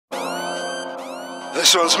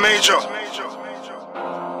This one's major.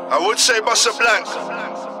 I would say bust a blank,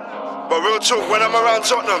 but real talk, when I'm around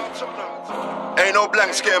Tottenham, ain't no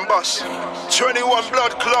blanks getting bust. 21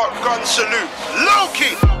 blood clot gun salute.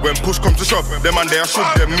 Lowkey. When push comes to shove, them and they are shoot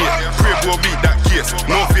them mate. Crib will beat that case.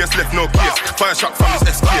 No face left, no case. Fire shot from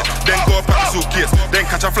his escape. Then go up at the suitcase. Then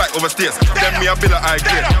catch a flight over stairs. Then me a bill of high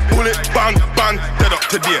grade. Pull it, bang, bang, dead up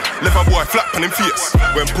today. Left a boy flat on him face.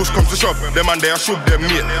 When push comes to shove, them and they are shoot them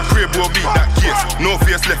mate. Crib will beat that case. No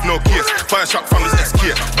face left, no case. Fire shot from his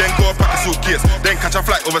escape. Then go up at the suitcase. Then catch a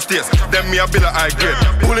flight over stairs. Then me a bill of high grade.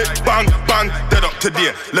 Pull it, bang, bang, dead up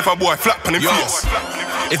today. Left a boy flat on him face.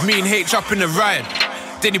 If me and H up in the ride,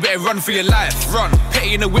 then you better run for your life. Run,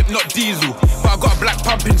 petty in the whip, not diesel. But I got a black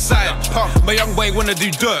pump inside. My young boy wanna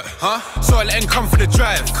do dirt, so I let him come for the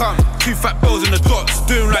drive. Come, 2 fat bills in the dots,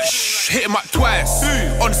 doing like shh, hit him up twice.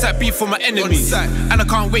 On-site beef for my enemies, and I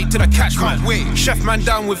can't wait till I catch man. Chef man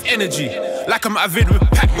down with energy, like I'm at a vid with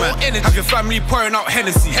Pac-Man. Have your family pouring out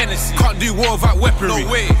Hennessy. Can't do war without weaponry.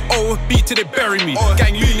 Oh, beat till they bury me.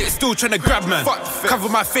 Gang unit still trying to grab man. Cover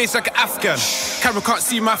my face like an Afghan. Camera can't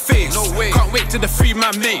see my face. Can't wait till the free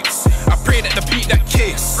man mates. I pray that they beat that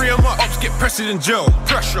case. Free 'em up. Ops get pressed in jail.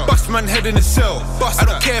 Pressure. Bust man head in the cell. I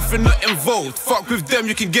don't care if you're not involved. Fuck with them,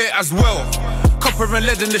 you can get it as well. Copper and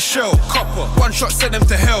lead in the shell. Copper. One shot send them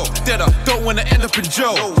to hell. Dead up. Don't wanna end up in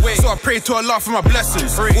jail. So I pray to Allah for my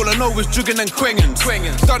blessings. All I know is jugging and quanging.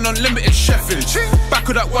 Done unlimited chefing. Back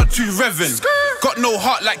with that 1-2 revving. Got no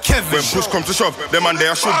heart like Kevin. When push comes to shove, them and they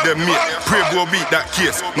are shoot them mate. Crib will beat that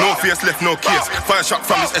case. No face left, no case. Fire shot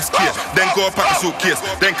from his escape. Then go up at the suitcase.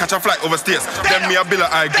 Then catch a flight over stairs. Then me a bill of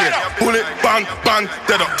high grade. Pull it, bang, bang,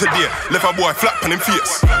 dead up today. Left a boy flat on him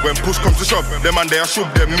face. When push comes to shove, them and they are shoot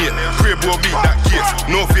them mate. Crib will beat that case.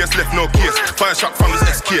 No face left, no case. Fire shot from his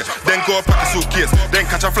escape. Then go up at the suitcase. Then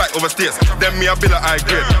catch a flight over stairs. Then me a bill of high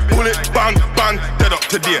grade. Pull it, bang, bang, dead up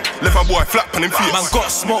today. Left a boy flat on him face. Man got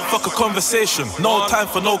smoke, fuck a conversation. No time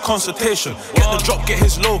for no consultation. Get the drop, get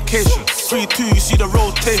his location. 3-2, you see the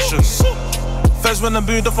rotation. Feds when I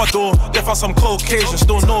moved off my door, they found some Caucasian.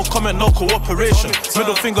 Still no comment, no cooperation.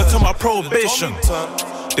 Middle finger to my probation.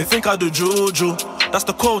 They think I do juju, that's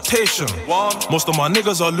the quotation. Most of my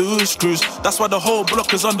niggas are loose screws, that's why the whole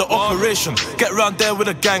block is under operation. Get round there with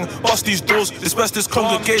a gang, bust these doors, disperse this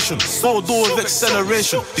congregation. Full door with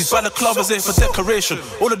acceleration, these balaclavas ain't for decoration.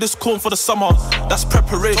 All of this corn for the summer, that's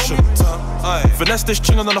preparation. Finesse this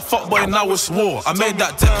chingin' on a fuckboy, now it's war. I made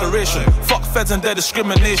that declaration. Fuck feds and their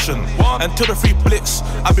discrimination. Until the free blitz,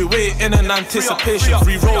 I be waiting in anticipation.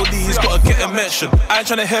 Free rollie, he's gotta get a mention. I ain't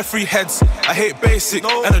tryna hear free heads, I hate basic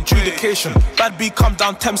and adjudication. Bad B come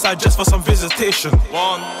down Thameside just for some visitation.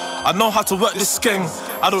 I know how to work this skeng,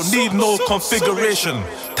 I don't need no configuration.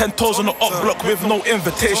 10 toes on the up block with no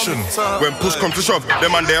invitation. When push comes to shove,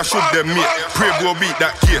 them and they are shoot them mate. Crib will beat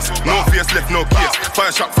that case. No face left, no case. Fire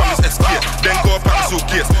shot from his escape. Then go up at the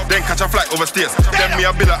suitcase. Then catch a flight over stairs. Then me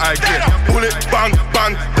a bill of high grade. Pull it, bang,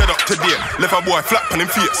 bang, dead up today. Left a boy flat on him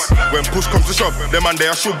face. When push comes to shove, them and they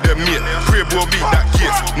are shoot them mate. Crib will beat that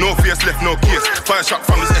case. No face left, no case. Fire shot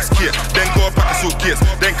from his escape. Then go up at the suitcase.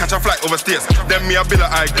 Then catch a flight over stairs. Then me a bill of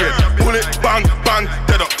high grade. Pull it, bang, bang,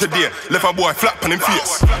 dead up today. Left a boy flat on him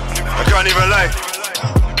face. I can't even lie.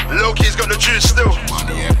 Lowkey's got the juice still.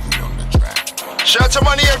 Shout out to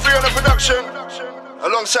MoneyEvery on the production,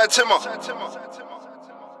 alongside Tima.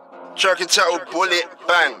 Track entitled Bullet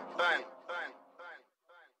Bang.